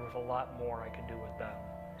there's a lot more I could do with them,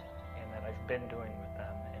 and that I've been doing with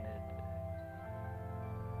them, and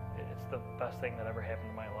it's the best thing that ever happened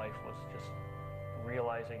in my life, was just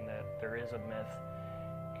realizing that there is a myth,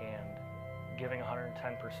 and giving 110%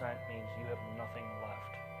 means you have nothing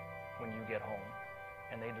left when you get home,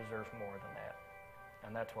 and they deserve more than that,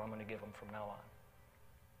 and that's what I'm going to give them from now on.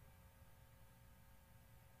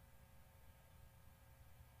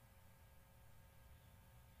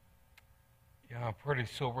 Yeah, pretty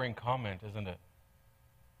sobering comment, isn't it?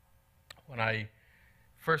 When I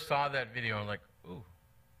first saw that video, I'm like, ooh,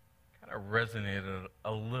 kind of resonated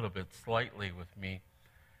a little bit, slightly with me.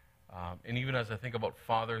 And even as I think about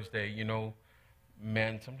Father's Day, you know,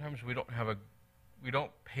 men, sometimes we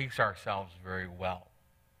don't pace ourselves very well.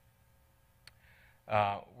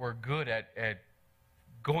 We're good at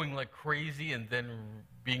going like crazy and then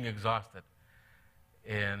being exhausted.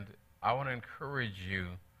 And I want to encourage you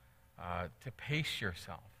to pace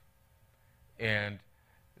yourself. And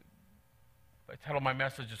I titled my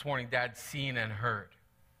message this morning, Dad Seen and Heard.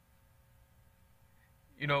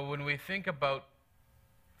 You know, when we think about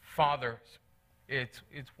fathers, it's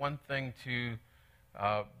one thing to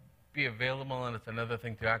be available, and it's another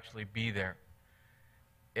thing to actually be there.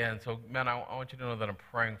 And so, man, I want you to know that I'm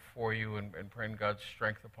praying for you and praying God's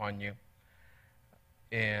strength upon you.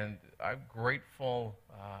 And I'm grateful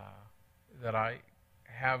that I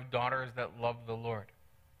have daughters that love the Lord.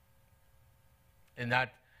 And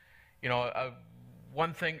that, you know,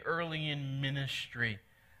 one thing early in ministry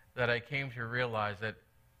that I came to realize, that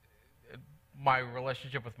my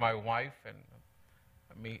relationship with my wife, and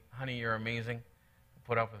me, honey, you're amazing. You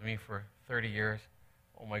put up with me for 30 years.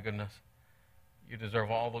 Oh my goodness. You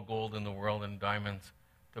deserve all the gold in the world and diamonds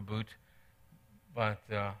to boot. But,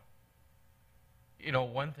 you know,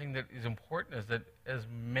 one thing that is important is that as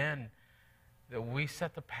men, that we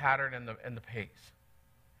set the pattern and the pace.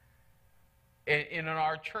 In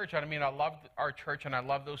our church, I mean, I love our church, and I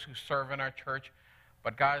love those who serve in our church,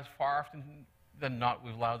 but guys, far often than not,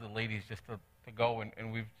 we've allowed the ladies just to go,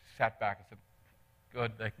 and we've sat back and said,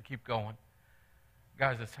 good, they can keep going.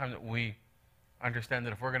 Guys, it's time that we understand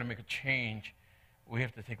that if we're going to make a change, we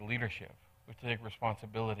have to take leadership. We have to take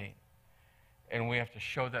responsibility. And we have to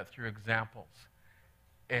show that through examples.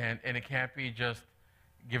 And it can't be just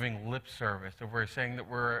giving lip service. If we're saying that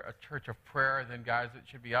we're a church of prayer, then guys, it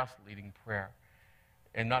should be us leading prayer.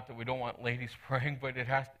 And not that we don't want ladies praying, but it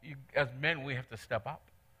has to, as men, we have to step up.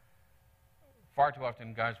 Far too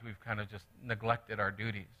often, guys, we've kind of just neglected our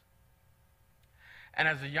duties. And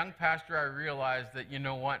as a young pastor, I realized that, you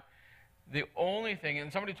know what, the only thing,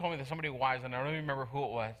 and somebody told me that, somebody wise, and I don't even remember who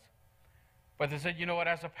it was, but they said, you know what,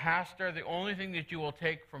 as a pastor, the only thing that you will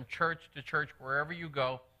take from church to church, wherever you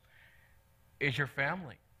go, is your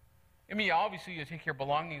family. I mean, obviously you take your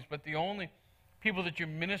belongings, but the only people that you're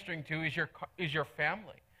ministering to is your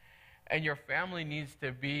family. And your family needs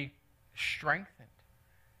to be strengthened.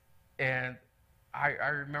 And I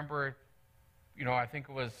remember, you know, I think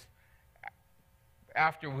it was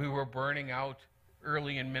after we were burning out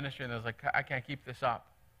early in ministry, and I was like, I can't keep this up.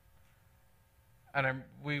 And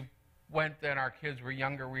we went then, our kids were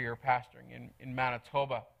younger, we were pastoring in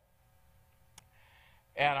Manitoba.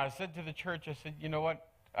 And I said to the church, I said, you know what,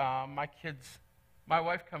 my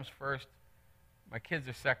wife comes first, my kids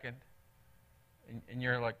are second, and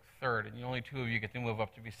you're like third, and only two of you get to move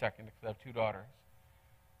up to be second because I have two daughters.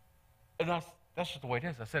 And that's just the way it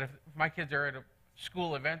is. I said, if my kids are at a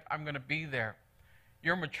school event, I'm going to be there.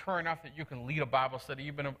 You're mature enough that you can lead a Bible study.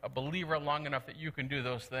 You've been a believer long enough that you can do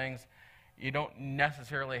those things. You don't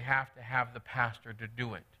necessarily have to have the pastor to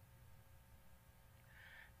do it.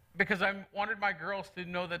 Because I wanted my girls to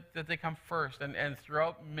know that they come first. And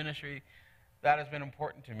throughout ministry, that has been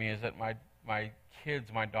important to me, is that my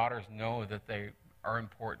kids, my daughters, know that they are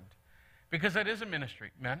important. Because it is a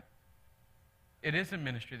ministry, men. It is a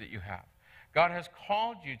ministry that you have. God has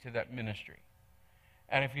called you to that ministry.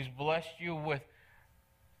 And if he's blessed you with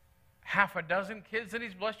half a dozen kids, then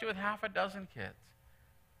he's blessed you with half a dozen kids.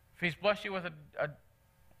 If he's blessed you with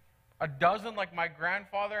a dozen like my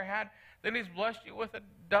grandfather had, then he's blessed you with a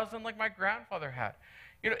dozen like my grandfather had.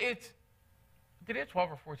 You know, did he have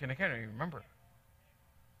 12 or 14? I can't even remember.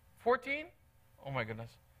 14? Oh my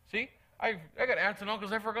goodness. See, I got aunts and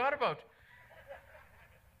uncles I forgot about.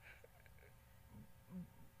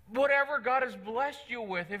 Whatever God has blessed you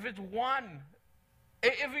with, if it's one,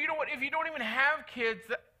 if you don't even have kids,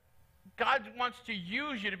 God wants to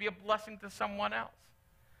use you to be a blessing to someone else.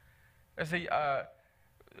 I say,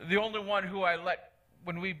 the only one who I let,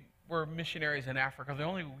 when we were missionaries in Africa, the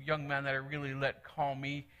only young man that I really let call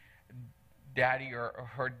me daddy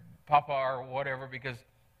or papa or whatever, because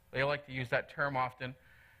they like to use that term often,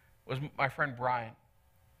 was my friend Brian.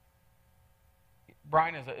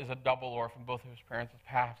 Brian is a double orphan. Both of his parents have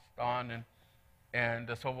passed on, and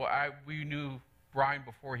so we knew Brian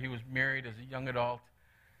before he was married as a young adult,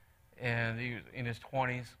 and he was in his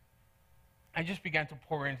 20s. I just began to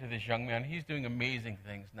pour into this young man. He's doing amazing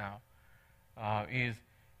things now.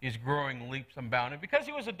 He's growing leaps and bounds. And because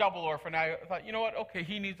he was a double orphan, I thought, you know what? Okay,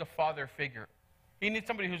 he needs a father figure. He needs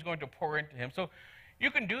somebody who's going to pour into him. So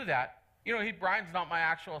you can do that. You know, Brian's not my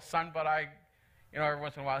actual son, but every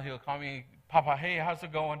once in a while he'll call me, Papa, hey, how's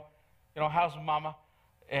it going? You know, how's Mama?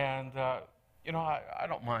 And, I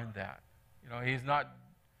don't mind that. You know, he's not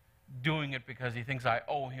doing it because he thinks I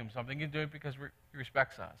owe him something. He's doing it because he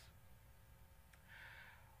respects us.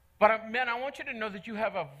 But, men, I want you to know that you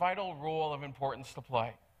have a vital role of importance to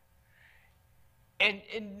play. And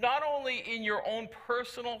not only in your own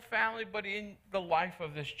personal family, but in the life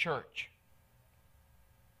of this church.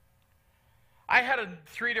 I had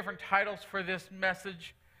 3 different titles for this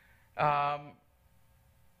message.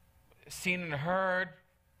 Seen and heard,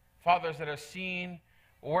 fathers that are seen,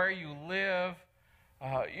 where you live.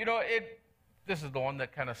 This is the one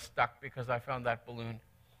that kind of stuck because I found that balloon.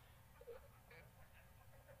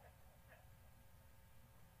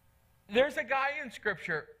 There's a guy in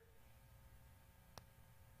Scripture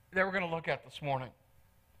that we're going to look at this morning.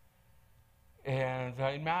 And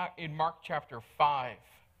in Mark chapter 5,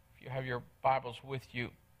 if you have your Bibles with you,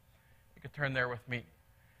 you could turn there with me.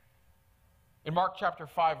 In Mark chapter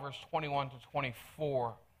 5, verse 21 to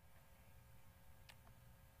 24,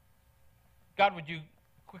 God, would you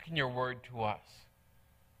quicken your word to us?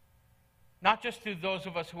 Not just to those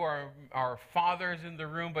of us who are our fathers in the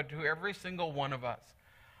room, but to every single one of us.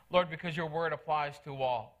 Lord, because your word applies to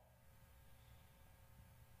all.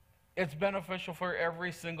 It's beneficial for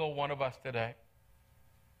every single one of us today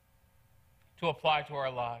to apply to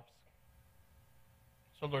our lives.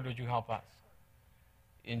 So, Lord, would you help us?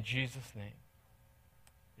 In Jesus' name,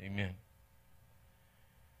 amen.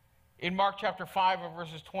 In Mark chapter 5,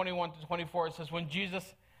 verses 21 to 24, it says, when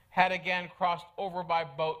Jesus had again crossed over by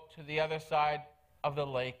boat to the other side of the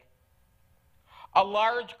lake, a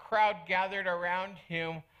large crowd gathered around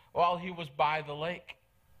him while he was by the lake.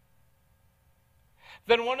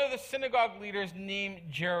 Then one of the synagogue leaders named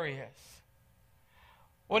Jairus,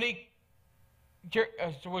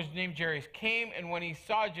 came, and when he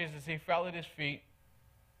saw Jesus, he fell at his feet.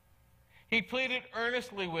 He pleaded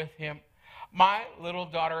earnestly with him, my little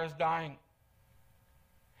daughter is dying.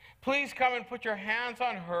 Please come and put your hands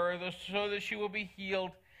on her so that she will be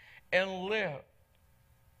healed and live.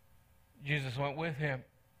 Jesus went with him.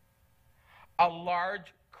 A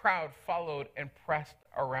large crowd followed and pressed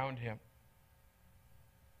around him.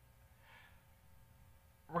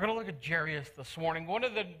 We're going to look at Jairus this morning. One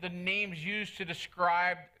of the names used to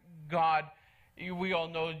describe God, we all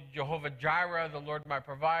know Jehovah Jireh, the Lord my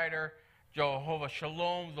provider, Jehovah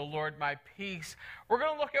Shalom, the Lord my peace. We're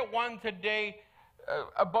going to look at one today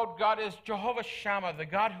about God is Jehovah Shammah, the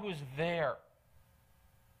God who is there.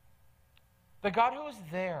 The God who is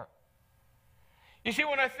there. You see,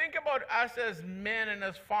 when I think about us as men and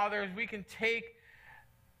as fathers, we can take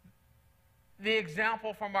the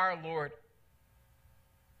example from our Lord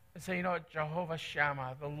and say, Jehovah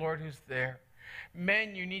Shammah, the Lord who's there.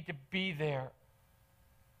 Men, you need to be there.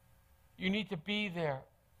 You need to be there.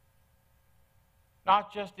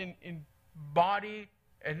 Not just in body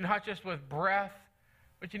and not just with breath,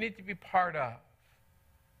 but you need to be part of.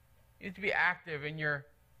 You need to be active in your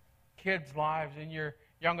kids' lives, in your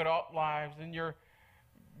young adult lives, in your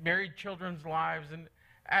married children's lives. And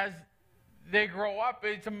as they grow up,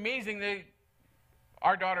 it's amazing.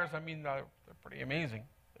 Our daughters, they're pretty amazing.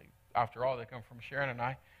 After all, they come from Sharon and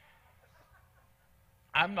I.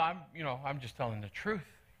 I'm just telling the truth.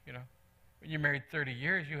 When you're married 30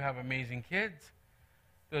 years, you have amazing kids.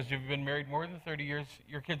 Those who've been married more than 30 years,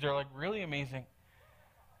 your kids are really amazing.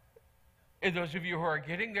 And those of you who are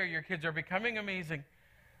getting there, your kids are becoming amazing.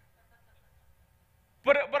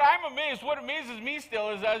 But I'm amazed. What amazes me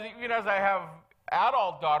still is as I have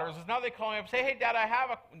adult daughters, is now they call me up and say, hey, Dad, I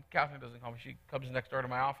have a... Catherine doesn't call me. She comes next door to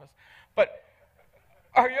my office. But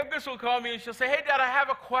our youngest will call me and she'll say, hey, Dad, I have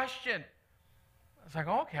a question. It's like,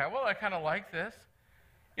 okay, well, I kind of like this.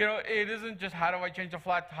 It isn't just how do I change a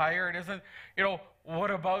flat tire. It isn't, what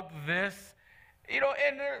about this? And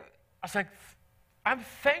I was like, I'm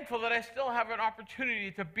thankful that I still have an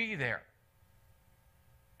opportunity to be there.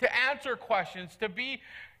 To answer questions, to be,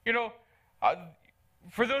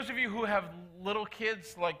 for those of you who have little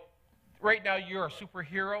kids, like right now you're a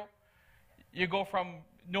superhero. You go from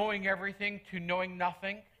knowing everything to knowing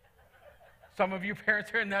nothing. Some of you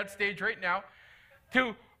parents are in that stage right now.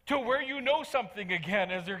 To to where you know something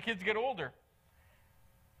again as their kids get older.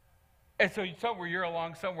 And so somewhere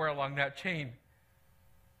along that chain.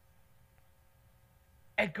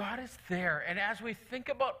 And God is there. And as we think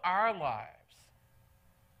about our lives,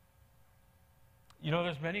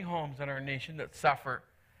 there's many homes in our nation that suffer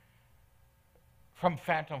from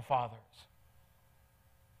phantom fathers,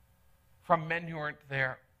 from men who aren't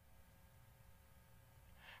there,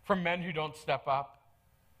 from men who don't step up.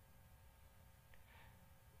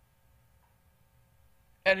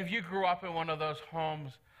 And if you grew up in one of those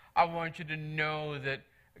homes, I want you to know that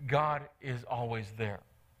God is always there.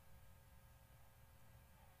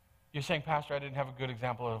 You're saying, Pastor, I didn't have a good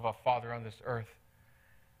example of a father on this earth.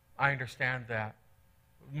 I understand that.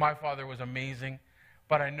 My father was amazing,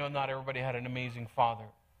 but I know not everybody had an amazing father.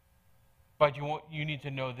 But you need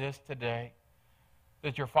to know this today,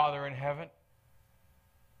 that your Father in heaven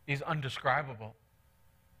is undescribable.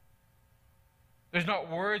 There's not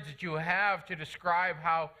words that you have to describe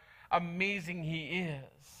how amazing he is.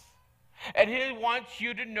 And he wants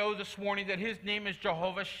you to know this morning that his name is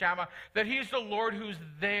Jehovah Shammah, that he's the Lord who's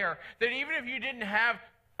there, that even if you didn't have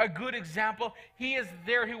a good example, he is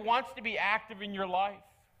there. He wants to be active in your life.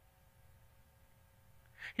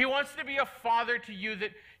 He wants to be a father to you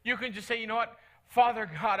that you can just say, you know what, Father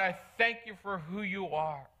God, I thank you for who you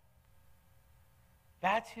are.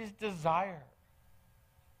 That's his desire.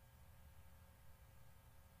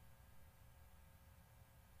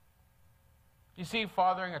 You see,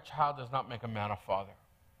 fathering a child does not make a man a father.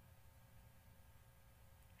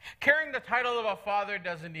 Carrying the title of a father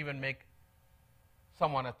doesn't even make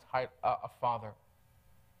someone a father.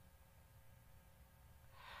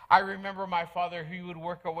 I remember my father, who would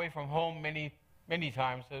work away from home many, many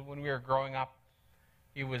times when we were growing up.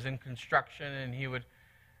 He was in construction, and he would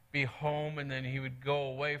be home, and then he would go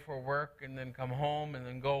away for work, and then come home, and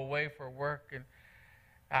then go away for work. And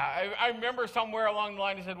I remember somewhere along the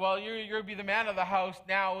line, he said, well, you'll be the man of the house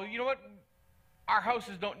now. You know what? Our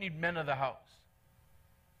houses don't need men of the house.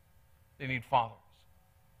 They need fathers.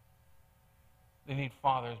 They need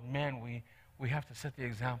fathers. Men, we have to set the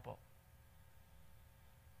example.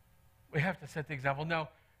 We have to set the example. Now,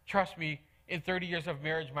 trust me, in 30 years of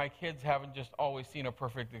marriage, my kids haven't just always seen a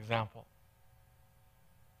perfect example.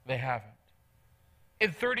 They haven't.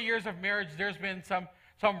 In 30 years of marriage, there's been some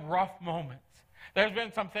rough moments. There's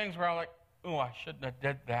been some things where I'm like, oh, I shouldn't have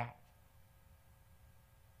did that.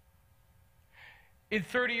 In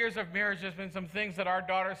 30 years of marriage, there's been some things that our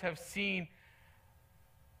daughters have seen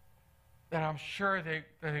that I'm sure they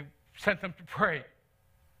sent them to pray.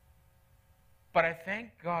 But I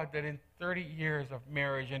thank God that in 30 years of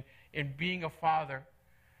marriage and in being a father,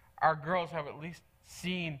 our girls have at least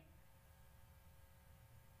seen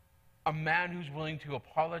a man who's willing to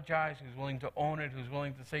apologize, who's willing to own it, who's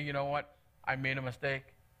willing to say, you know what, I made a mistake.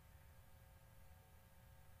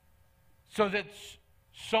 So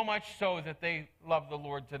much so that they love the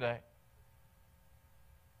Lord today.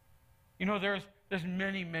 You know, there's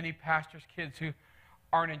many, many pastors' kids who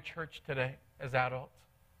aren't in church today as adults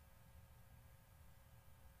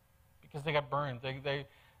because they got burned.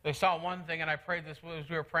 They saw one thing, and I prayed this as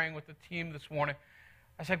we were praying with the team this morning.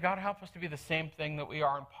 I said, God, help us to be the same thing that we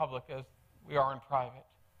are in public as we are in private.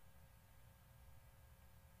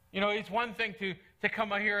 You know, it's one thing to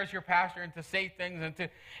come out here as your pastor and to say things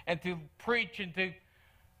and to preach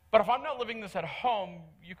but if I'm not living this at home,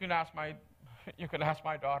 you can ask my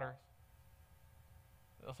daughters.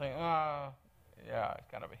 They'll say, yeah,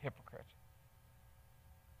 it's kind of a hypocrite.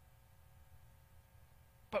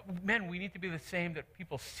 But men, we need to be the same that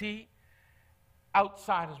people see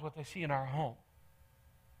outside as what they see in our home.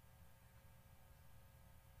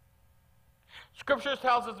 Scripture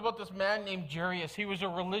tells us about this man named Jairus. He was a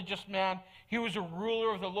religious man. He was a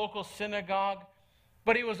ruler of the local synagogue,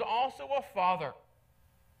 but he was also a father.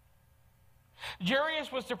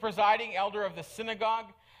 Jairus was the presiding elder of the synagogue,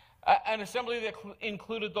 an assembly that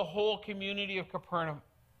included the whole community of Capernaum.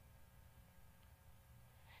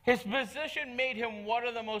 His position made him one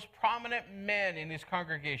of the most prominent men in his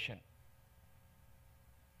congregation.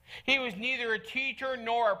 He was neither a teacher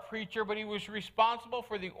nor a preacher, but he was responsible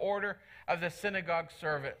for the order of the synagogue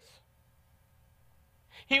service.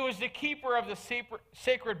 He was the keeper of the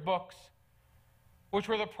sacred books, which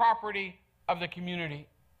were the property of the community.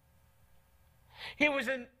 He was,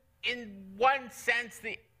 in one sense,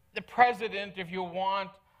 the president, if you want,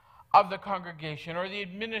 of the congregation, or the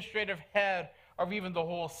administrative head of even the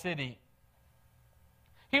whole city.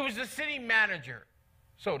 He was the city manager,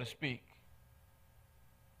 so to speak.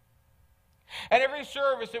 At every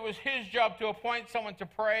service, it was his job to appoint someone to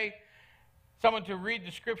pray, someone to read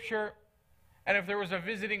the scripture, and if there was a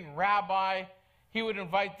visiting rabbi, he would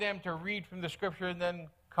invite them to read from the scripture and then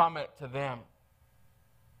comment to them.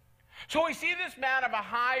 So we see this man of a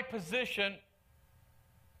high position,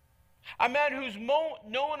 a man who's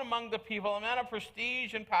known among the people, a man of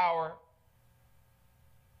prestige and power,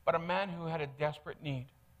 but a man who had a desperate need.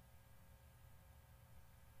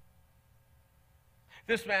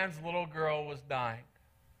 This man's little girl was dying.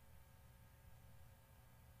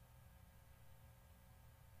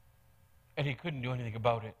 And he couldn't do anything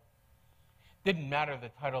about it. Didn't matter the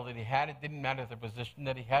title that he had. It didn't matter the position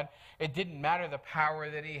that he had. It didn't matter the power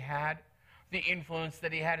that he had, the influence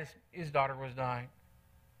that he had. His daughter was dying.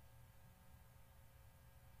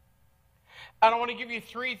 And I want to give you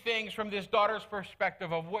 3 things from this daughter's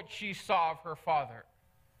perspective of what she saw of her father.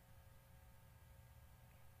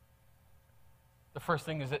 The first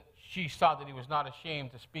thing is that she saw that he was not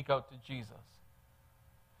ashamed to speak out to Jesus.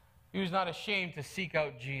 He was not ashamed to seek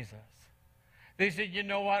out Jesus. They said, you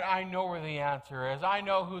know what? I know where the answer is. I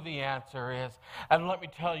know who the answer is. And let me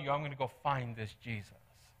tell you, I'm going to go find this Jesus.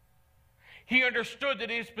 He understood that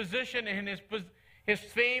his position and his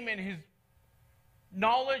fame and his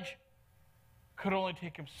knowledge could only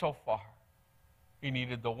take him so far. He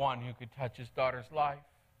needed the one who could touch his daughter's life.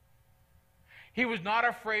 He was not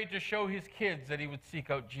afraid to show his kids that he would seek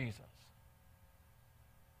out Jesus.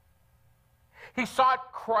 He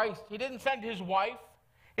sought Christ. He didn't send his wife.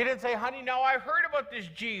 He didn't say, honey, now I heard about this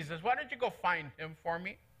Jesus. Why don't you go find him for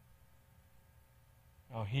me?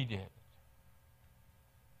 No, he did.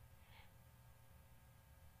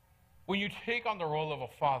 When you take on the role of a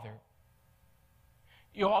father,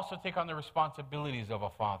 you also take on the responsibilities of a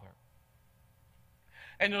father.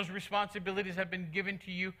 And those responsibilities have been given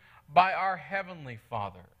to you by our Heavenly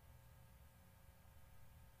Father.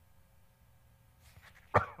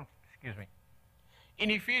 Excuse me. In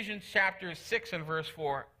Ephesians chapter 6 and verse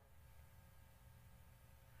 4,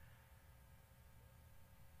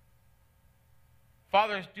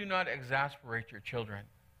 fathers, do not exasperate your children.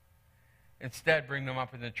 Instead, bring them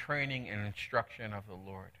up in the training and instruction of the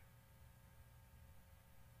Lord.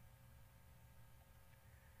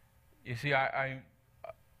 You see, I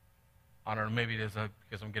don't know, maybe it is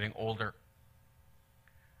because I'm getting older.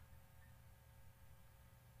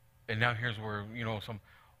 And now here's where, some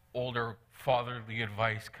older fatherly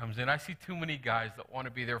advice comes in. I see too many guys that want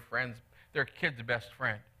to be their kid's best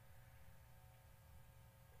friend.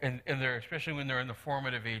 And they're, especially when they're in the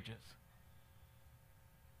formative ages.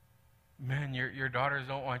 Man, your daughters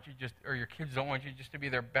don't want you or your kids don't want you just to be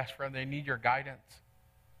their best friend. They need your guidance.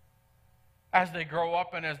 As they grow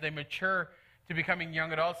up and as they mature to becoming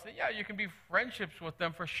young adults, yeah, you can be friendships with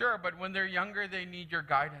them for sure, but when they're younger, they need your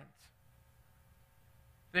guidance.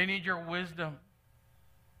 They need your wisdom.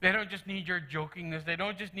 They don't just need your jokingness. They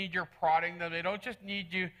don't just need your prodding them. They don't just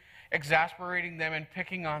need you exasperating them and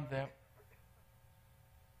picking on them.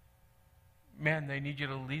 Man, they need you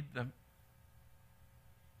to lead them.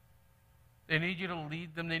 They need you to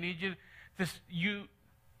lead them. They need you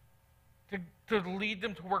to lead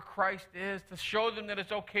them to where Christ is, to show them that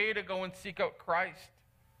it's okay to go and seek out Christ.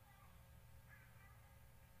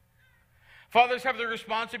 Fathers have the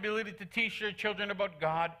responsibility to teach their children about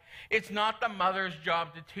God. It's not the mother's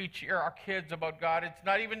job to teach our kids about God. It's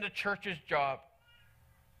not even the church's job.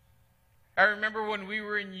 I remember when we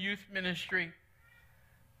were in youth ministry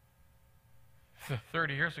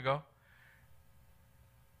 30 years ago,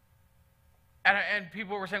 and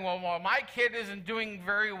people were saying, well, my kid isn't doing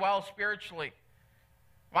very well spiritually.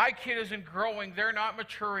 My kid isn't growing. They're not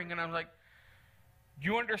maturing. And I'm like, do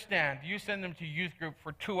you understand? You send them to youth group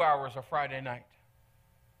for 2 hours a Friday night.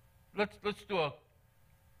 Let's do a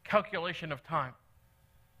calculation of time.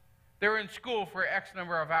 They're in school for X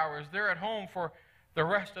number of hours. They're at home for the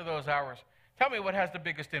rest of those hours. Tell me what has the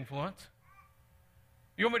biggest influence.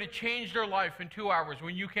 You want me to change their life in 2 hours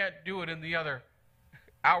when you can't do it in the other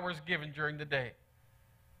hours given during the day?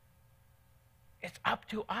 It's up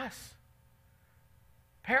to us,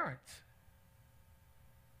 parents.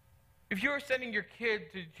 If you're sending your kid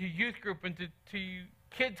to youth group and to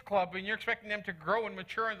kids club and you're expecting them to grow and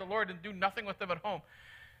mature in the Lord and do nothing with them at home,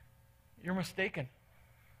 you're mistaken.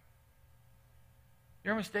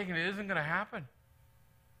 You're mistaken. It isn't going to happen.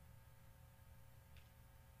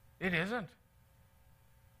 It isn't.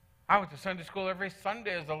 I went to Sunday school every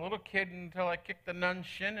Sunday as a little kid until I kicked the nun's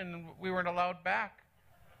shin and we weren't allowed back.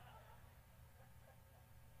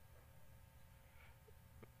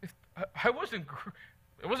 It wasn't,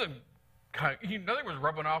 nothing was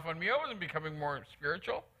rubbing off on me. I wasn't becoming more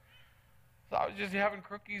spiritual. So I was just having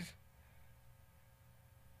cookies.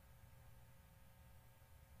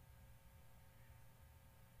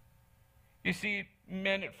 You see,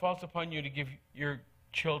 men, it falls upon you to give your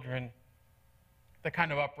children the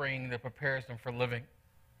kind of upbringing that prepares them for living,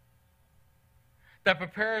 that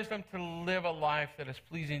prepares them to live a life that is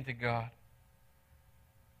pleasing to God.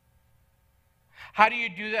 How do you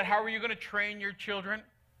do that? How are you going to train your children?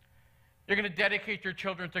 You're going to dedicate your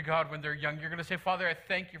children to God when they're young. You're going to say, Father, I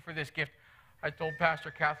thank you for this gift. I told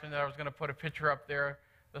Pastor Catherine that I was going to put a picture up there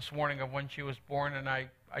this morning of when she was born, and I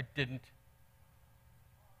didn't.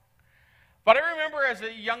 But I remember as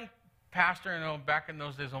a young pastor, back in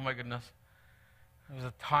those days, oh my goodness, it was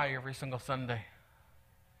a tie every single Sunday.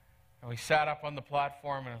 And we sat up on the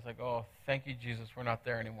platform, and I was like, oh, thank you, Jesus, we're not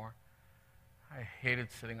there anymore. I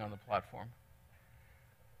hated sitting on the platform.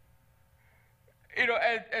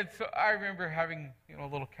 And so I remember having,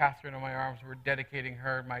 little Catherine in my arms. We're dedicating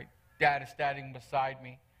her. My dad is standing beside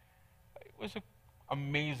me. It was an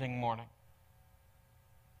amazing morning.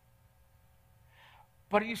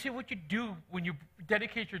 But you see what you do when you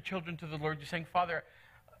dedicate your children to the Lord. You're saying, Father,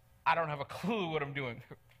 I don't have a clue what I'm doing.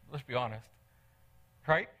 Let's be honest.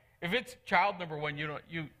 Right? If it's child number one,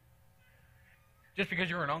 just because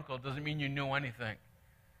you're an uncle doesn't mean you know anything.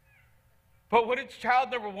 But when it's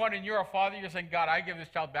child number one and you're a father, you're saying, God, I give this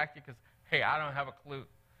child back to you because, hey, I don't have a clue.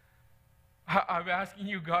 I'm asking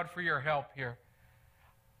you, God, for your help here.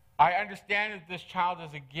 I understand that this child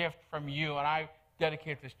is a gift from you, and I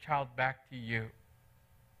dedicate this child back to you.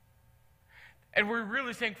 And we're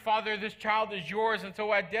really saying, Father, this child is yours, and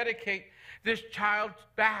so I dedicate this child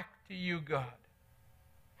back to you, God.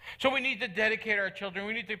 So we need to dedicate our children.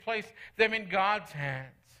 We need to place them in God's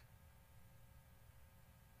hands.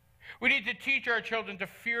 We need to teach our children to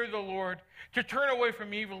fear the Lord, to turn away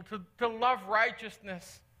from evil, to love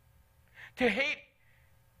righteousness, to hate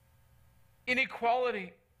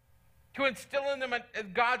inequality, to instill in them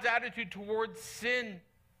God's attitude towards sin,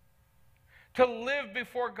 to live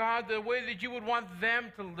before God the way that you would want them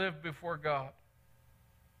to live before God.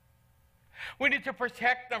 We need to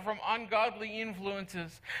protect them from ungodly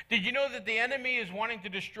influences. Did you know that the enemy is wanting to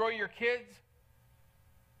destroy your kids?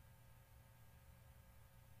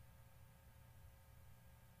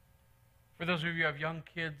 For those of you who have young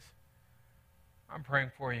kids, I'm praying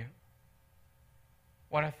for you.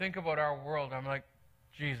 When I think about our world, I'm like,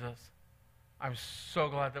 Jesus, I'm so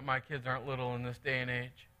glad that my kids aren't little in this day and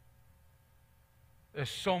age. There's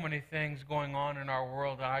so many things going on in our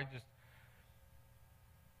world,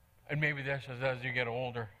 and maybe that's just as you get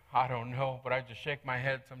older. I don't know, but I just shake my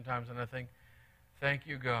head sometimes and I think, thank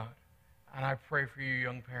you, God. And I pray for you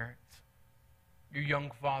young parents, you young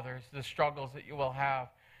fathers, the struggles that you will have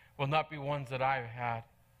will not be ones that I've had.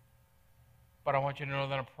 But I want you to know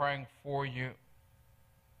that I'm praying for you.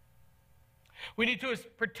 We need to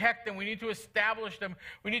protect them. We need to establish them.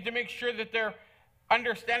 We need to make sure that they're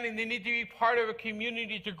understanding they need to be part of a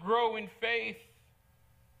community to grow in faith.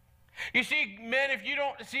 You see, men, if you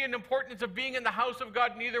don't see an importance of being in the house of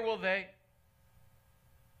God, neither will they.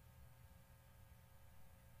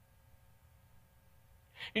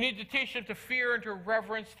 You need to teach them to fear and to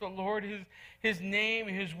reverence the Lord, His name,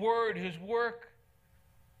 His word, His work.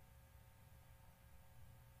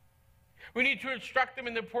 We need to instruct them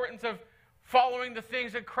in the importance of following the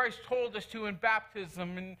things that Christ told us to in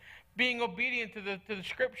baptism and being obedient to the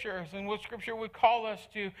Scriptures and what Scripture would call us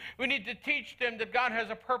to. We need to teach them that God has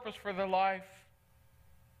a purpose for their life.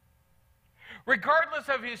 Regardless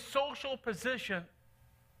of his social position,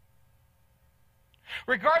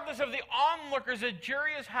 regardless of the onlookers that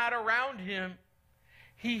Jairus had around him,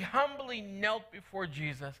 he humbly knelt before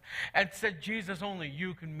Jesus and said, Jesus, only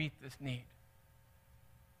you can meet this need.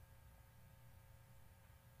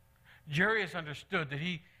 Jairus understood that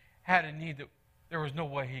he had a need that there was no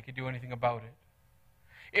way he could do anything about it.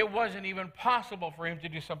 It wasn't even possible for him to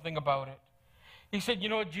do something about it. He said, you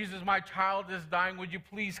know what, Jesus, my child is dying. Would you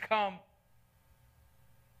please come?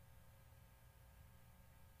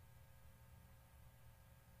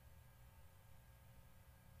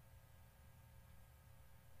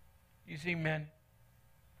 You see, men,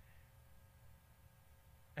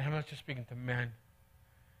 and I'm not just speaking to men,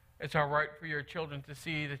 it's all right for your children to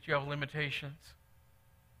see that you have limitations.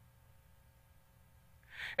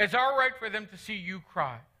 It's all right for them to see you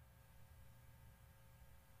cry.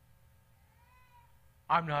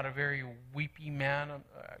 I'm not a very weepy man.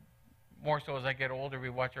 More so as I get older, we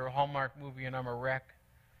watch a Hallmark movie and I'm a wreck.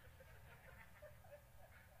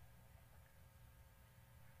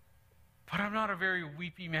 But I'm not a very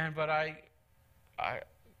weepy man, but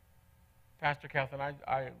Pastor Catherine,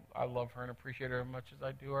 I love her and appreciate her as much as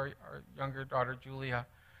I do our younger daughter, Julia.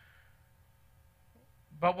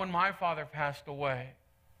 But when my father passed away,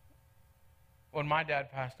 when my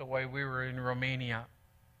dad passed away, we were in Romania,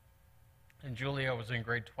 and Julia was in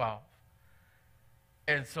grade 12.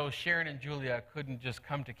 And so Sharon and Julia couldn't just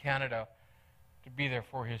come to Canada to be there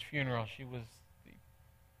for his funeral. She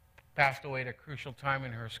passed away at a crucial time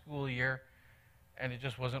in her school year, and it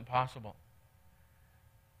just wasn't possible.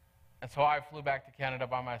 And so I flew back to Canada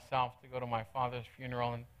by myself to go to my father's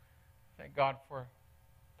funeral, and thank God for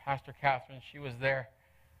Pastor Catherine. She was there,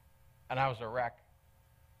 and I was a wreck.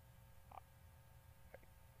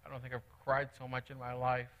 I don't think I've cried so much in my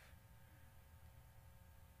life.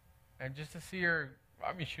 And just to see her,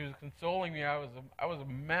 I mean, she was consoling me. I was a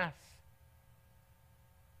mess.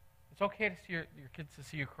 It's okay to see your kids to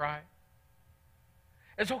see you cry.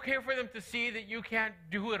 It's okay for them to see that you can't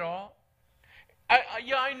do it all.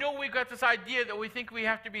 I know we've got this idea that we think we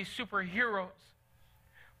have to be superheroes.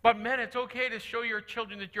 But men, it's okay to show your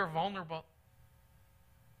children that you're vulnerable.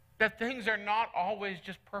 That things are not always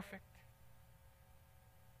just perfect.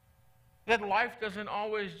 That life doesn't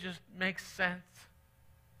always just make sense.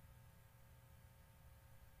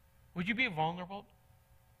 Would you be vulnerable?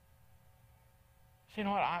 Say, you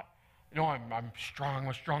know what, I'm strong. I'm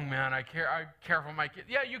a strong man. I care for my kids.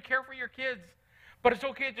 Yeah, you care for your kids. But it's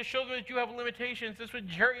okay to show them that you have limitations. That's what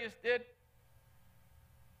Jairus did.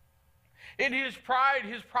 In his pride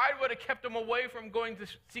would have kept him away from going to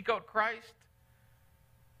seek out Christ.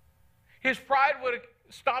 His pride would have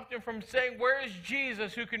stopped him from saying, where is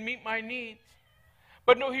Jesus who can meet my needs?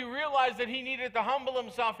 But no, he realized that he needed to humble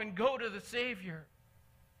himself and go to the Savior.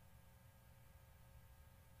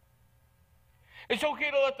 It's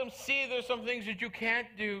okay to let them see there's some things that you can't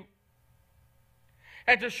do.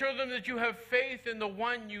 And to show them that you have faith in the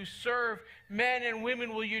one you serve. Men and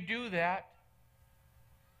women, will you do that?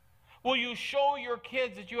 Will you show your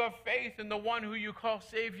kids that you have faith in the one who you call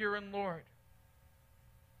Savior and Lord?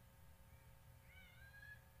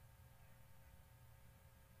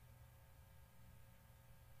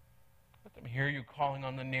 Let them hear you calling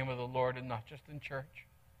on the name of the Lord and not just in church.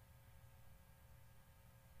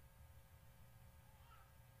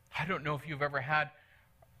 I don't know if you've ever had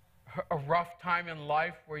a rough time in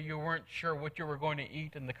life where you weren't sure what you were going to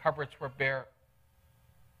eat and the cupboards were bare.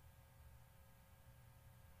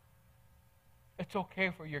 It's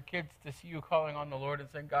okay for your kids to see you calling on the Lord and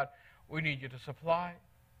saying, God, we need you to supply.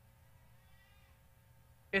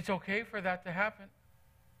 It's okay for that to happen.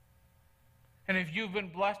 And if you've been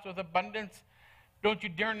blessed with abundance, don't you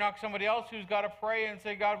dare knock somebody else who's got to pray and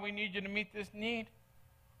say, God, we need you to meet this need.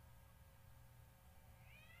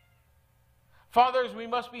 Fathers, we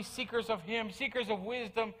must be seekers of Him, seekers of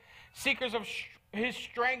wisdom, seekers of His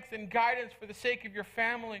strength and guidance for the sake of your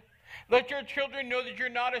family. Let your children know that you're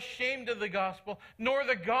not ashamed of the gospel, nor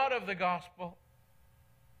the God of the gospel.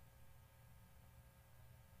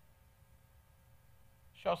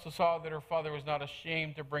 She also saw that her father was not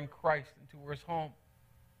ashamed to bring Christ into his home.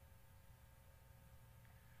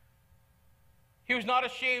 He was not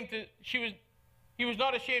ashamed to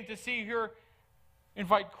see her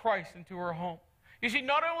invite Christ into her home. You see,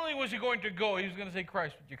 not only was he going to go, he was going to say,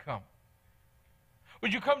 Christ, would you come?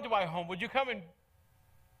 Would you come to my home? Would you come and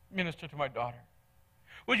minister to my daughter?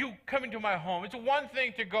 Would you come into my home? It's one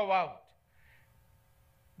thing to go out,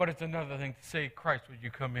 but it's another thing to say, Christ, would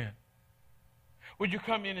you come in? Would you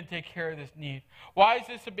come in and take care of this need? Why is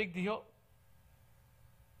this a big deal?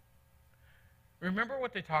 Remember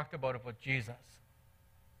what they talked about Jesus.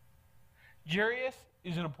 Jairus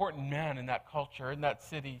is an important man in that culture, in that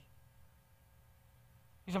city.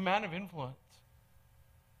 He's a man of influence.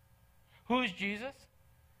 Who is Jesus?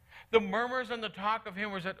 The murmurs and the talk of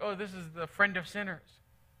him was that, oh, this is the friend of sinners.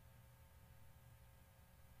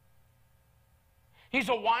 He's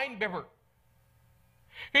a wine bibber.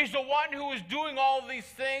 He's the one who was doing all these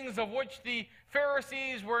things of which the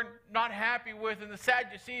Pharisees were not happy with and the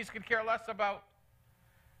Sadducees could care less about.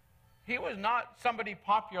 He was not somebody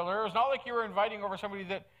popular. It was not like you were inviting over somebody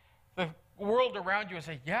that the world around you would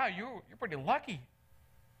say, yeah, you're pretty lucky.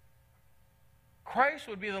 Christ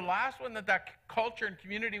would be the last one that culture and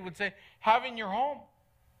community would say, have in your home.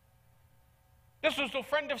 This was the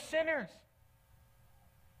friend of sinners.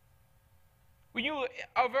 When you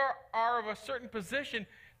are of a certain position,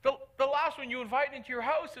 the last one you invite into your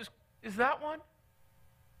house is that one.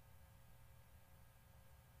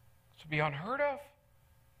 It's to be unheard of.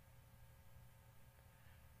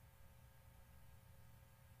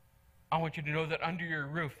 I want you to know that under your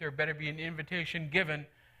roof there better be an invitation given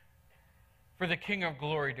for the King of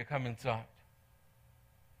Glory to come inside.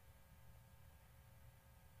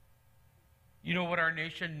 You know what our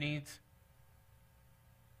nation needs?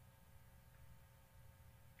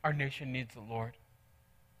 Our nation needs the Lord.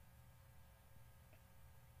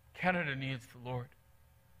 Canada needs the Lord.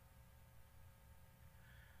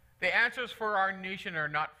 The answers for our nation are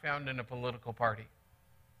not found in a political party.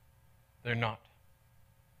 They're not.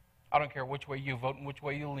 I don't care which way you vote and which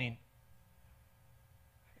way you lean.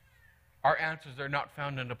 Our answers are not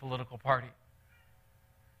found in a political party.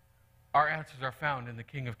 Our answers are found in the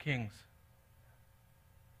King of Kings.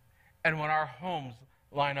 And when our homes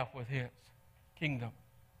line up with His kingdom.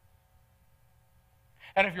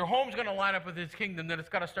 And if your home's going to line up with His kingdom, then it's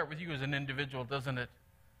got to start with you as an individual, doesn't it?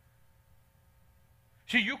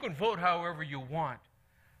 See, you can vote however you want,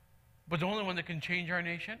 but the only one that can change our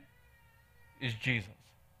nation is Jesus.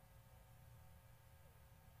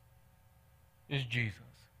 Is Jesus.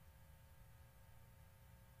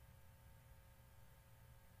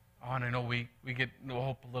 Oh, and I know we get the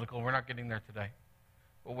whole political. We're not getting there today.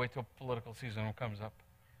 We'll wait till political season comes up.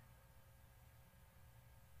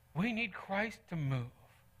 We need Christ to move.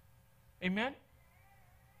 Amen?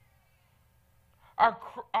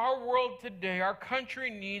 Our world today, our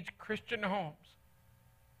country needs Christian homes.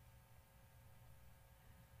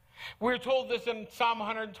 We're told this in Psalm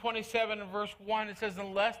 127 and verse 1. It says,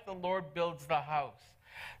 unless the Lord builds the house,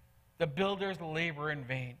 the builders labor in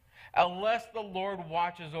vain. Unless the Lord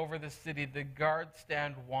watches over the city, the guards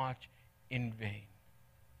stand watch in vain.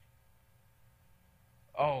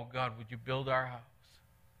 Oh, God, would you build our house?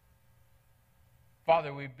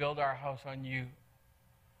 Father, we build our house on you,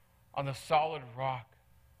 on the solid rock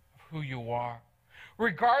of who you are.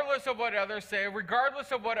 Regardless of what others say,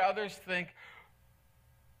 regardless of what others think,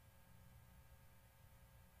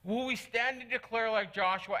 will we stand and declare like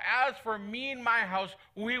Joshua, as for me and my house,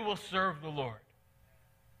 we will serve the Lord.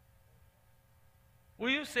 Will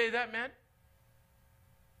you say that, man?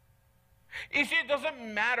 You see, it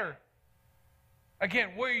doesn't matter, again,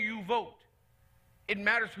 where you vote. It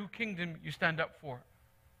matters who kingdom you stand up for.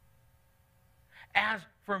 As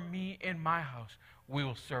for me and my house, we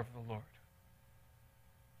will serve the Lord.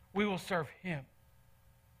 We will serve Him.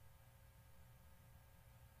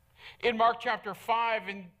 In Mark chapter 5,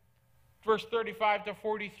 in verse 35 to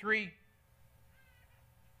 43,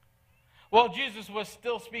 while Jesus was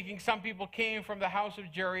still speaking, some people came from the house of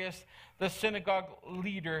Jairus, the synagogue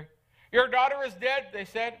leader. Your daughter is dead, they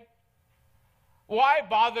said. Why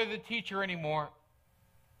bother the teacher anymore?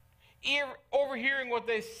 Overhearing what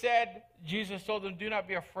they said, Jesus told them, do not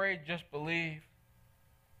be afraid, just believe.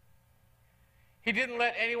 He didn't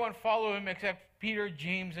let anyone follow Him except Peter,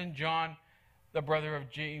 James, and John, the brother of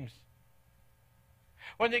James.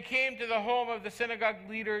 When they came to the home of the synagogue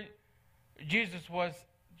leader, Jesus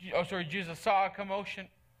saw a commotion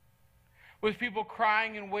with people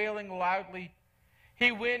crying and wailing loudly.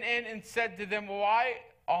 He went in and said to them, why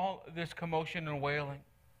all this commotion and wailing?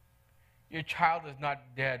 Your child is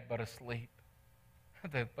not dead, but asleep.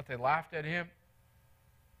 But they laughed at Him.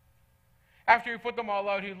 After He put them all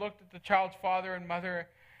out, He looked at the child's father and mother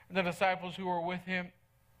and the disciples who were with Him,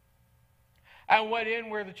 and went in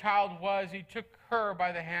where the child was. He took her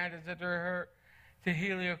by the hand and said to her,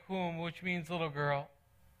 Tehillah kum, which means little girl,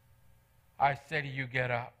 I say to you, get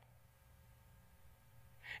up.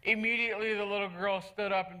 Immediately the little girl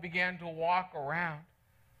stood up and began to walk around.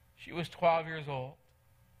 She was 12 years old.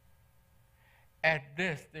 At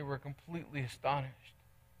this, they were completely astonished.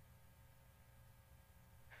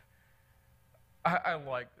 I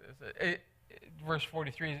like this. Verse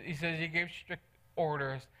 43, he says He gave strict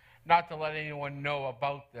orders not to let anyone know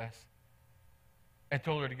about this, and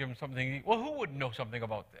told her to give him something to eat. Well, who wouldn't know something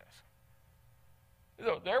about this? You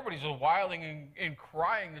know, everybody's just whiling and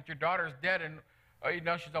crying that your daughter's dead, and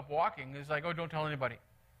now she's up walking. It's like, oh, don't tell anybody.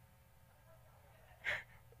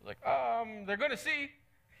 Like, they're going to see,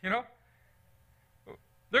 you know.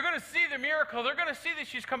 They're going to see the miracle. They're going to see that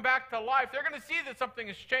she's come back to life. They're going to see that something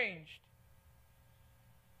has changed.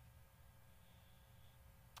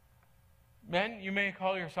 Men, you may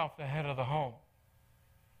call yourself the head of the home.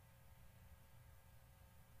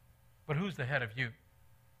 But who's the head of you?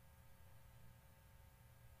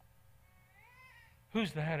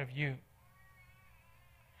 Who's the head of you?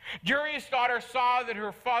 Jairus' daughter saw that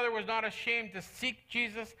her father was not ashamed to seek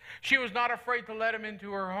Jesus. She was not afraid to let Him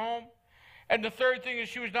into her home. And the third thing is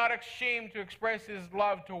she was not ashamed to express His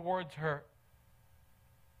love towards her.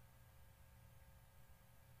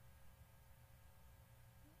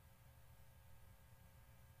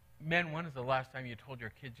 Men, when is the last time you told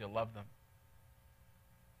your kids you love them?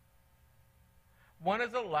 When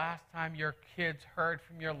is the last time your kids heard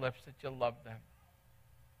from your lips that you love them?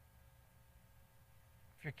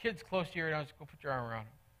 If your kid's close to you right now, just go put your arm around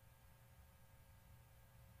them.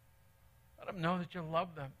 Let them know that you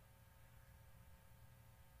love them.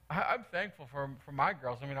 I'm thankful for my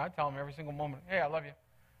girls. I mean, I tell them every single moment, hey, I love you.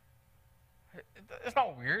 It's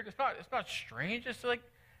not weird. It's not strange. It's like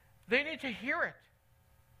they need to hear it.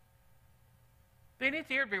 They need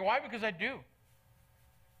to hear it. Why? Because I do.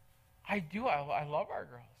 I do. I love our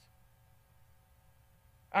girls.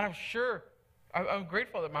 And I'm sure, I'm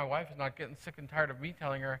grateful that my wife is not getting sick and tired of me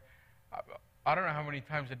telling her, I don't know how many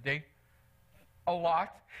times a day, a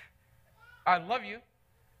lot, I love you.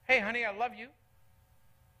 Hey, honey, I love you.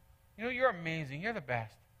 You know, you're amazing. You're the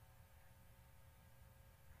best.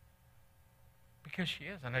 Because she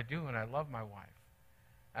is, and I do, and I love my wife.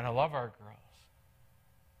 And I love our girls.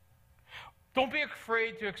 Don't be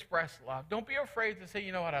afraid to express love. Don't be afraid to say,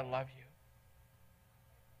 you know what, I love you.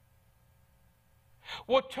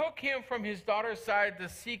 What took him from his daughter's side to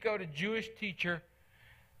seek out a Jewish teacher,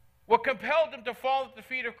 what compelled him to fall at the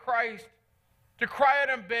feet of Christ, to cry out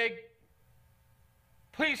and beg,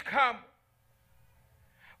 please come,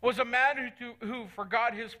 was a man who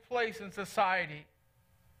forgot his place in society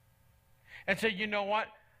and said, you know what?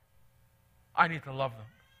 I need to love them.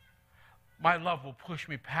 My love will push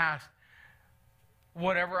me past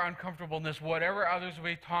whatever uncomfortableness, whatever others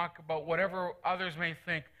may talk about, whatever others may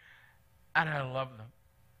think, and I love them.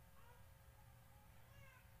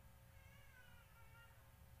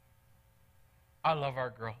 I love our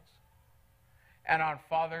girls. And on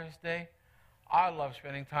Father's Day, I love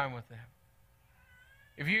spending time with them.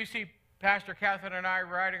 If you see Pastor Catherine and I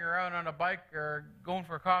riding around on a bike or going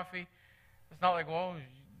for coffee, it's not like, well,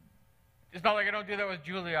 it's not like I don't do that with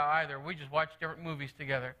Julia either. We just watch different movies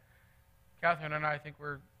together. Catherine and I think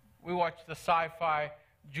we watch the sci-fi.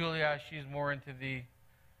 Julia, she's more into the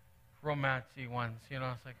romancy ones. You know,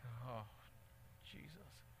 it's like, oh, Jesus.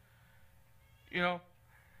 You know,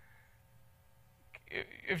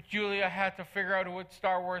 if Julia had to figure out what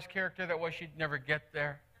Star Wars character that was, she'd never get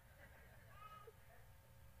there.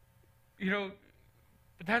 You know,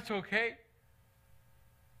 but that's okay.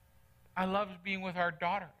 I love being with our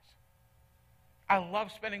daughters. I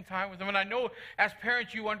love spending time with them. And I know as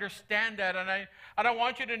parents you understand that. And I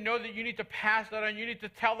want you to know that you need to pass that on. You need to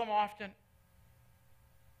tell them often.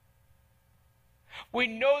 We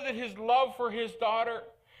know that his love for his daughter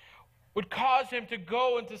would cause him to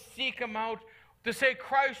go and to seek him out, to say,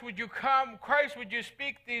 Christ, would you come? Christ, would you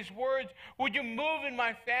speak these words? Would you move in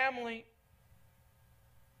my family?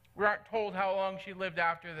 We aren't told how long she lived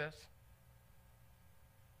after this.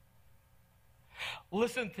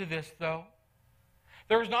 Listen to this, though.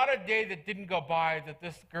 There was not a day that didn't go by that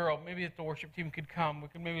this girl, maybe if the worship team could come, we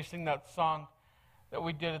could maybe sing that song that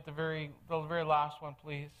we did at the very last one,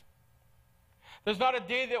 please. There's not a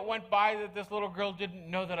day that went by that this little girl didn't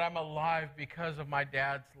know that I'm alive because of my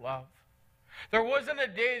dad's love. There wasn't a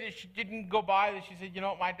day that she didn't go by that she said, you know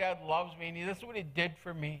what, my dad loves me, and this is what he did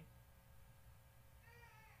for me.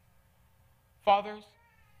 Fathers,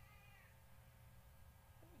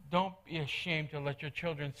 don't be ashamed to let your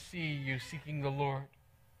children see you seeking the Lord.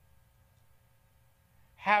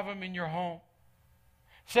 Have them in your home.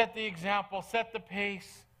 Set the example, set the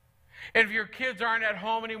pace. And if your kids aren't at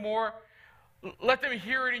home anymore, let them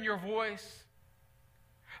hear it in your voice.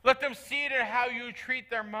 Let them see it in how you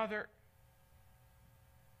treat their mother.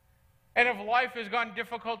 And if life has gone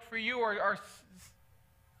difficult for you or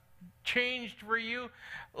changed for you,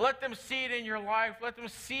 let them see it in your life. Let them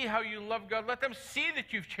see how you love God. Let them see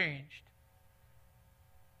that you've changed.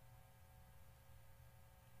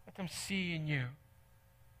 Let them see in you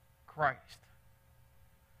Christ.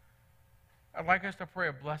 I'd like us to pray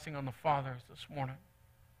a blessing on the fathers this morning.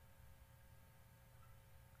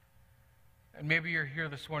 And maybe you're here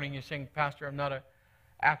this morning, you're saying, Pastor, I'm not an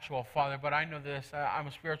actual father, but I know this. I'm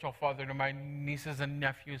a spiritual father to my nieces and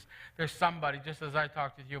nephews. There's somebody, just as I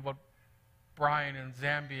talked to you about Brian in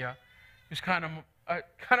Zambia, who's kind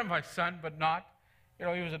of my son, but not. You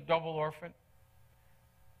know, he was a double orphan.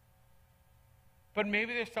 But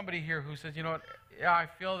maybe there's somebody here who says, you know what, yeah, I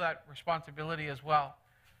feel that responsibility as well.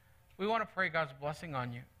 We want to pray God's blessing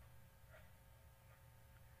on you.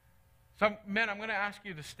 So, men, I'm going to ask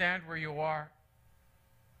you to stand where you are.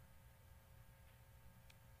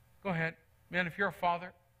 Go ahead. Men, if you're a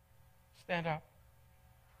father, stand up.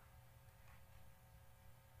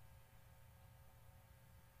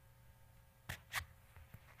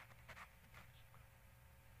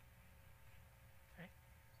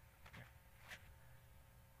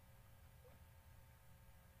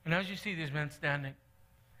 And as you see these men standing,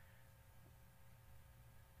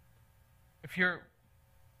 if you're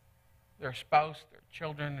their spouse, their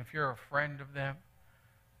children, if you're a friend of them,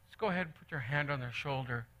 just go ahead and put your hand on their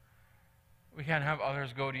shoulder. We can't have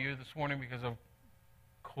others go to you this morning because of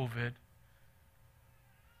COVID.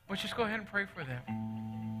 But just go ahead and pray for them.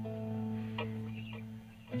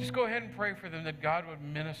 Just go ahead and pray for them that God would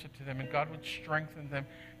minister to them and God would strengthen them.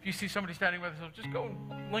 If you see somebody standing by themselves, just go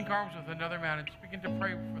and link arms with another man and just begin to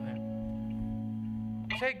pray for them.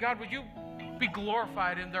 say, God, would you be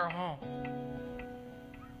glorified in their home?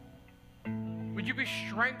 Would you be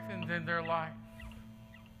strengthened in their life?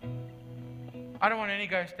 I don't want any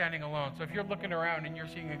guy standing alone. So if you're looking around and you're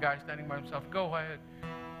seeing a guy standing by himself, go ahead.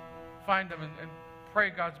 Find them and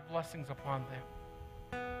pray God's blessings upon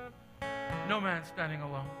them. No man standing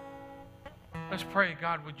alone. Let's pray,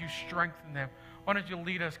 God, would you strengthen them? Why don't you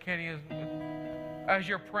lead us, Kenny, as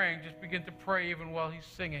you're praying, just begin to pray even while he's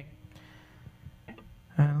singing.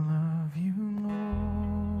 I love you,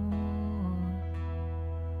 Lord.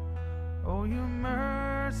 Oh, your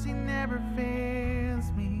mercy never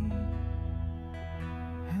fails me.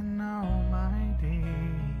 And all my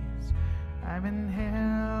days I've been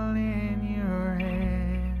held in your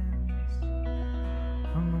hands.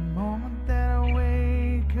 From the moment that I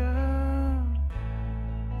wake up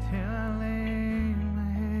till I lay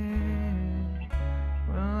my head,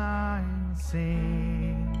 well, I will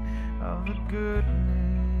sing of the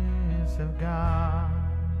goodness of God.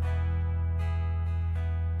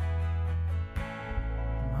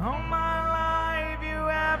 All my life you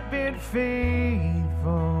have been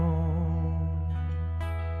faithful.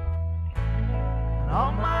 And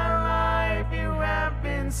all my life you have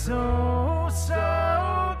been so,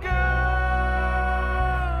 so good.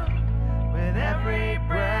 With every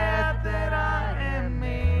breath that I am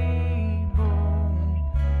able,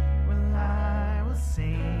 well, I will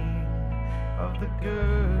sing of the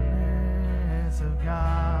goodness of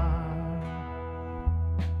God.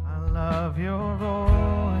 I love your voice.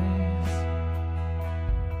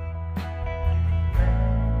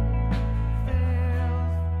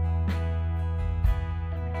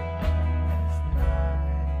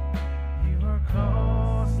 You are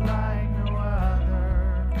close like no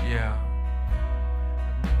other. Yeah.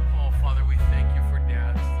 Oh, Father, we thank you for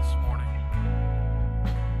dads this morning.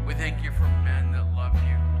 We thank you for men that love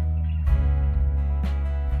you.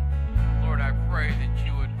 Lord, I pray that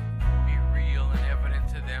you would be real and evident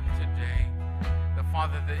to them today. The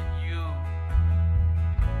Father, that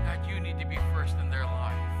you need to be first in their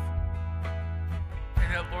life.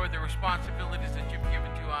 And that, Lord, the responsibilities that you've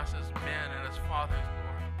given to us as men and as fathers,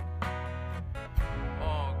 Lord.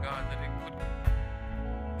 Oh, God, that it would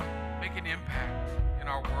make an impact in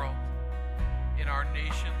our world, in our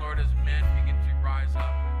nation, Lord, as men begin to rise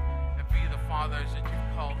up and be the fathers that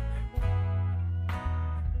you've called them.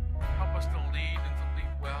 Help us to lead and to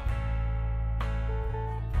lead well.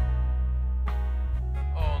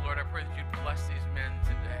 Oh, Lord, I pray that you'd bless these men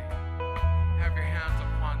today. Have your hands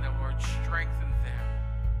upon them, Lord. Strengthen them.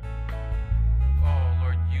 Oh,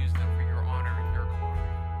 Lord, use them for your honor and your glory.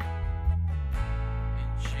 In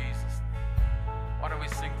Jesus' name. Why don't we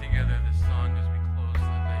sing together this song as we close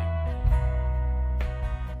the day?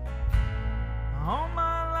 All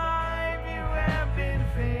my life you have been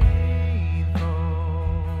faithful.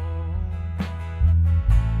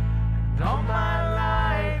 And all my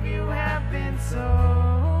life you have been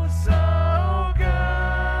so, so good.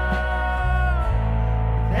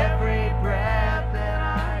 With every breath that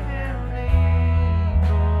I am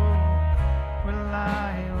able, well,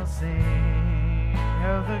 I will sing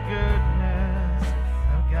of the goodness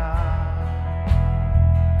of God.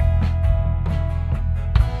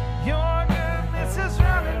 Your goodness is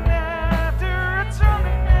running after, it's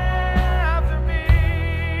running after me.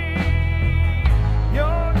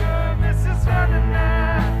 Your goodness is running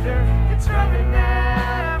after, it's running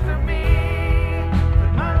after me.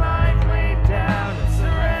 With my life laid down and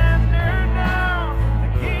surrender now, I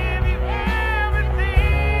give you everything.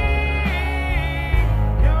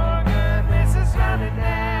 Your goodness is running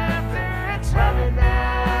after, it's running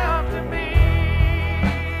after me.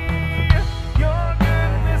 Your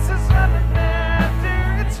goodness is running after,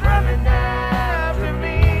 it's running after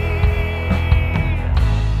me.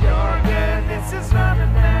 Your goodness is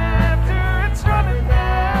running after, it's running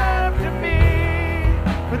after me.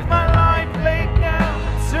 With my life laid down,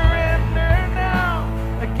 surrender now,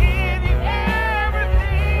 I give you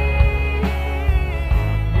everything.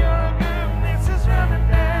 Your goodness is running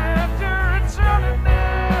after, it's running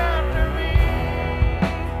after me.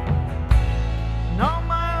 And all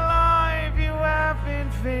my life you have been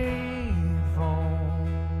faithful.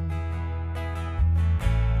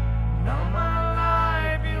 And all my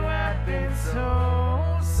life you have been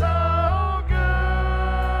so, so good.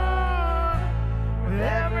 With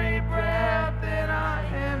every breath that I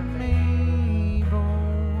am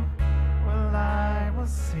able, well, I will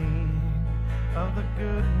sing of the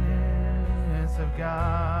goodness of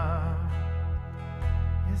God.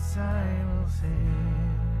 Yes, I will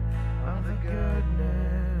sing of the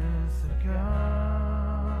goodness of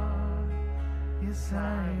God. Yes,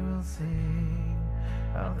 I will sing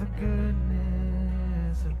of the goodness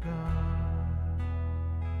goodness of God.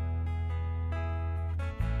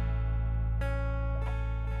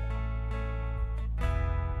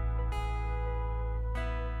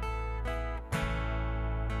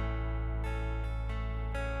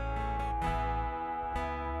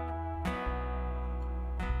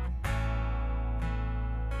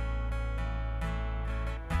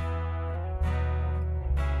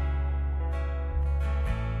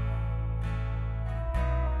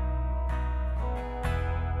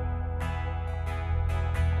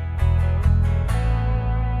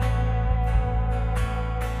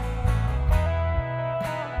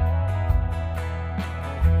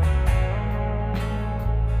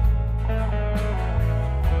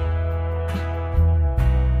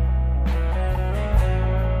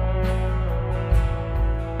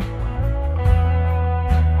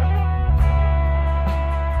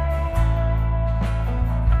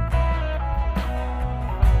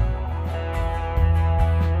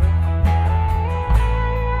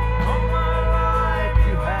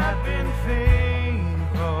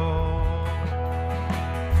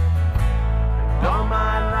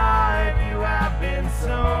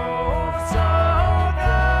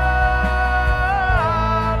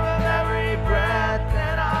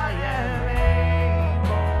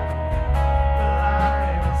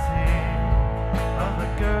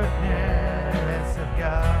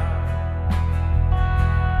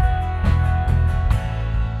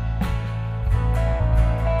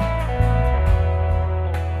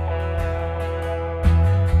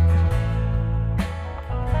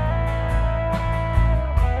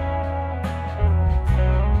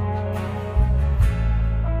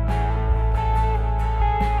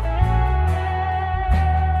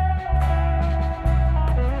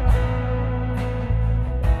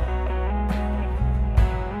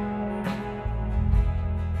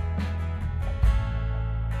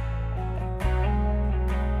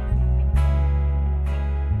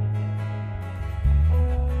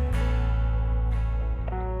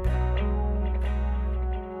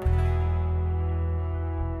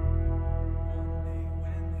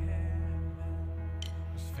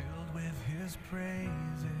 Praises.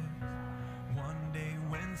 One day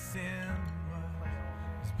when sin was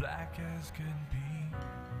as black as could be,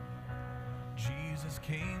 Jesus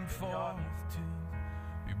came forth to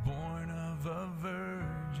be born of a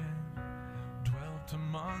virgin, dwelt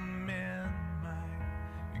among men,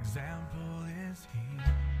 my example is he.